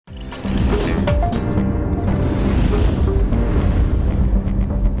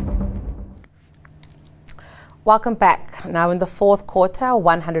Welcome back. Now, in the fourth quarter,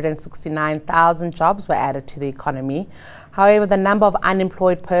 169,000 jobs were added to the economy. However, the number of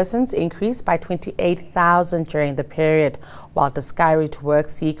unemployed persons increased by 28,000 during the period, while discouraged work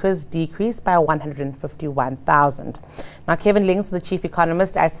seekers decreased by 151,000. Now, Kevin Links, the chief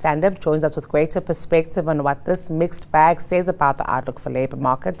economist at Stand-Up, joins us with greater perspective on what this mixed bag says about the outlook for labour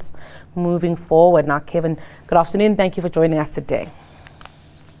markets moving forward. Now, Kevin, good afternoon. Thank you for joining us today.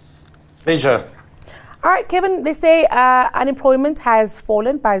 Pleasure. All right, Kevin, they say unemployment has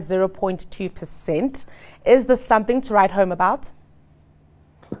fallen by 0.2%. Is this something to write home about?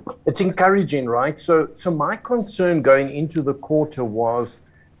 It's encouraging, right? So my concern going into the quarter was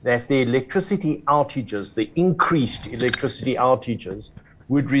that the electricity outages, the increased electricity outages,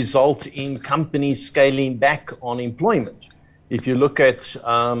 would result in companies scaling back on employment. If you look at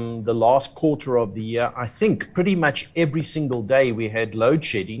the last quarter of the year, I think pretty much every single day we had load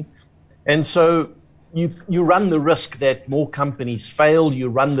shedding. And so you run the risk that more companies fail. You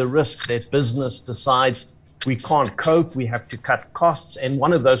run the risk that business decides we can't cope, we have to cut costs, and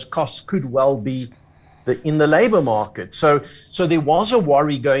one of those costs could well be in the labor market. So there was a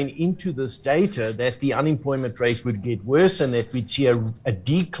worry going into this data that the unemployment rate would get worse and that we'd see a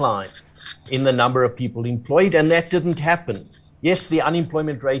decline in the number of people employed, and that didn't happen. Yes, the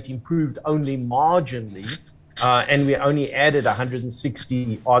unemployment rate improved only marginally, and we only added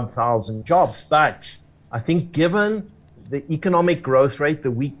 160-odd thousand jobs, but I think given the economic growth rate,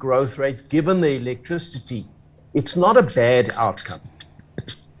 the weak growth rate, given the electricity, it's not a bad outcome.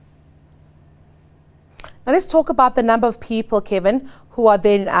 Now let's talk about the number of people, Kevin, who are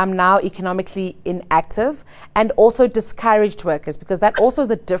then now economically inactive and also discouraged workers, because that also is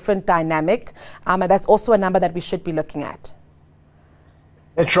a different dynamic, and that's also a number that we should be looking at.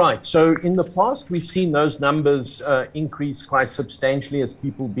 That's right. So in the past, we've seen those numbers increase quite substantially as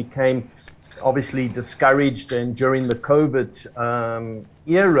people became obviously discouraged, and during the COVID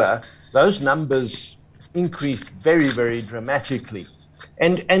era, those numbers increased very, very dramatically.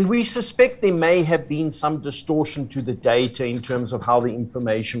 And we suspect there may have been some distortion to the data in terms of how the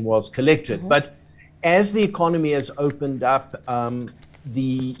information was collected. Mm-hmm. But as the economy has opened up,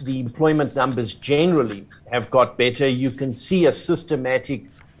 the employment numbers generally have got better. You can see a systematic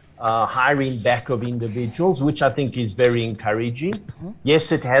hiring back of individuals, which I think is very encouraging. Mm-hmm.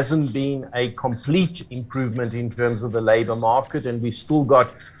 Yes, it hasn't been a complete improvement in terms of the labor market, and we've still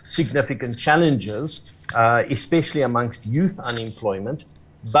got significant challenges, especially amongst youth unemployment.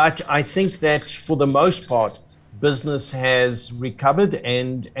 But I think that for the most part, business has recovered,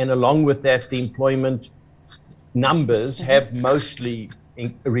 and along with that, the employment numbers have mostly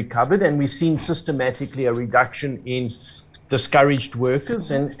recovered, and we've seen systematically a reduction in discouraged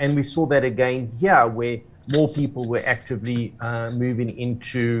workers, and we saw that again here, where more people were actively moving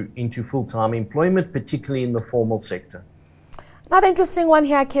into full-time employment, particularly in the formal sector. Another interesting one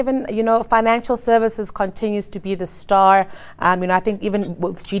here, Kevin, financial services continues to be the star. I think even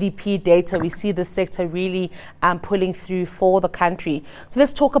with GDP data, we see the sector really pulling through for the country. So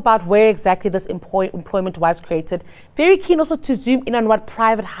let's talk about where exactly this employment was created. Very keen also to zoom in on what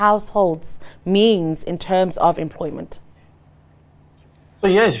private households means in terms of employment. So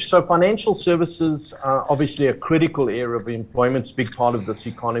yes, so financial services are obviously a critical area of employment, it's a big part of this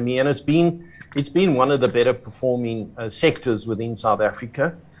economy, and it's been one of the better performing sectors within South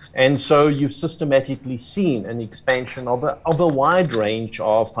Africa. And so you've systematically seen an expansion of a wide range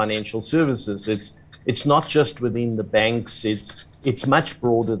of financial services. It's not just within the banks, it's much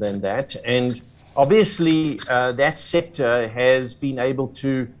broader than that. And obviously that sector has been able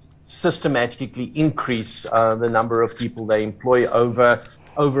to systematically increase the number of people they employ over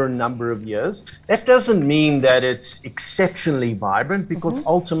a number of years. That doesn't mean that it's exceptionally vibrant, because mm-hmm.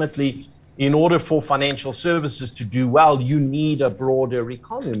 ultimately, in order for financial services to do well, you need a broader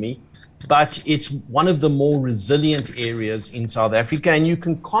economy. But it's one of the more resilient areas in South Africa, and you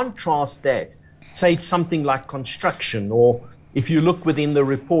can contrast that. Say it's something like construction, or if you look within the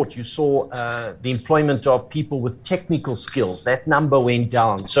report, you saw the employment of people with technical skills. That number went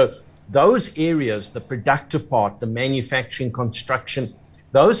down. So those areas, the productive part, the manufacturing, construction,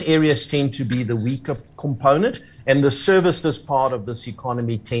 those areas tend to be the weaker component, and the services part of this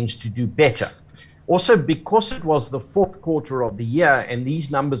economy tends to do better. Also, because it was the fourth quarter of the year and these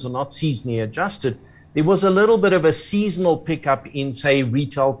numbers are not seasonally adjusted, there was a little bit of a seasonal pickup in, say,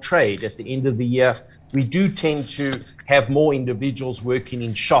 retail trade. At the end of the year, we do tend to have more individuals working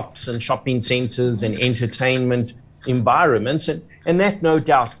in shops and shopping centers and entertainment environments, and that no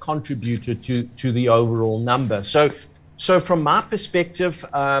doubt contributed to the overall number. So from my perspective,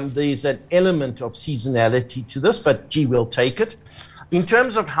 there's an element of seasonality to this, but gee, we'll take it. In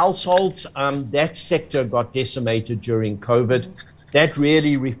terms of households, that sector got decimated during COVID. That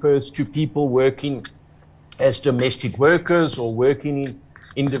really refers to people working as domestic workers or working in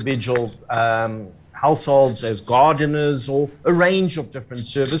individual households as gardeners or a range of different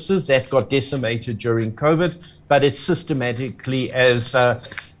services that got decimated during COVID. But it's systematically, as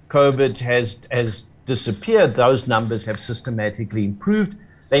COVID has disappeared, those numbers have systematically improved.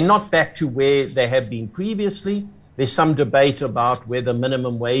 They're not back to where they have been previously. There's some debate about whether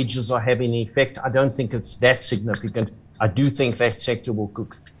minimum wages are having an effect. I don't think it's that significant. I do think that sector will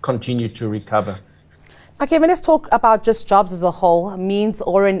continue to recover. Okay, let's talk about just jobs as a whole, means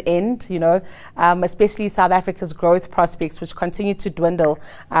or an end, especially South Africa's growth prospects, which continue to dwindle,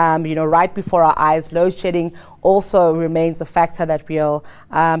 right before our eyes. Load shedding also remains a factor that we'll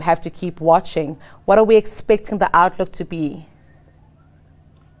have to keep watching. What are we expecting the outlook to be?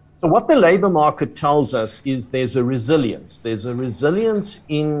 So what the labor market tells us is there's a resilience. There's a resilience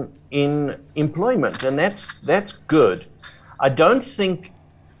in employment, and that's good. I don't think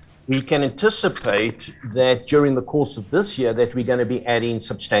we can anticipate that during the course of this year that we're going to be adding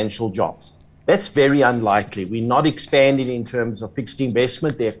substantial jobs. That's very unlikely. We're not expanding in terms of fixed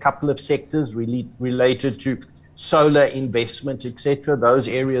investment. There are a couple of sectors related to solar investment, etc. Those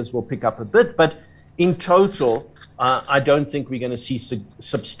areas will pick up a bit, but in total, I don't think we're going to see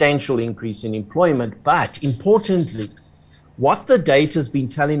substantial increase in employment. But importantly, what the data has been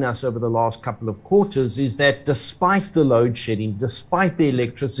telling us over the last couple of quarters is that despite the load shedding, despite the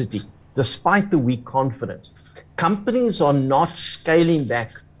electricity, despite the weak confidence, companies are not scaling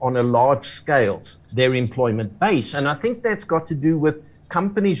back on a large scale their employment base. And I think that's got to do with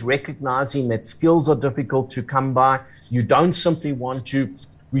companies recognizing that skills are difficult to come by. You don't simply want to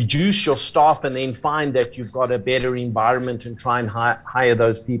reduce your staff and then find that you've got a better environment and try and hire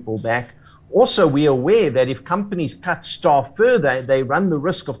those people back. Also, we are aware that if companies cut staff further, they run the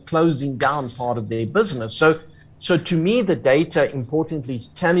risk of closing down part of their business. So to me, the data, importantly, is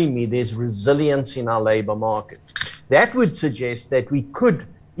telling me there's resilience in our labor market. That would suggest that we could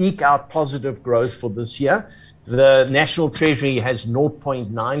eke out positive growth for this year. The National Treasury has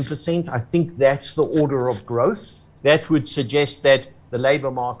 0.9%. I think that's the order of growth. That would suggest that the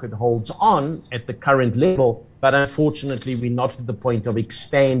labor market holds on at the current level, but unfortunately, we're not at the point of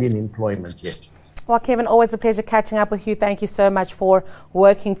expanding employment yet. Well, Kevin, always a pleasure catching up with you. Thank you so much for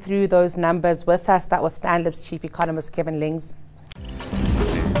working through those numbers with us. That was Stanlib's Chief Economist, Kevin Lings.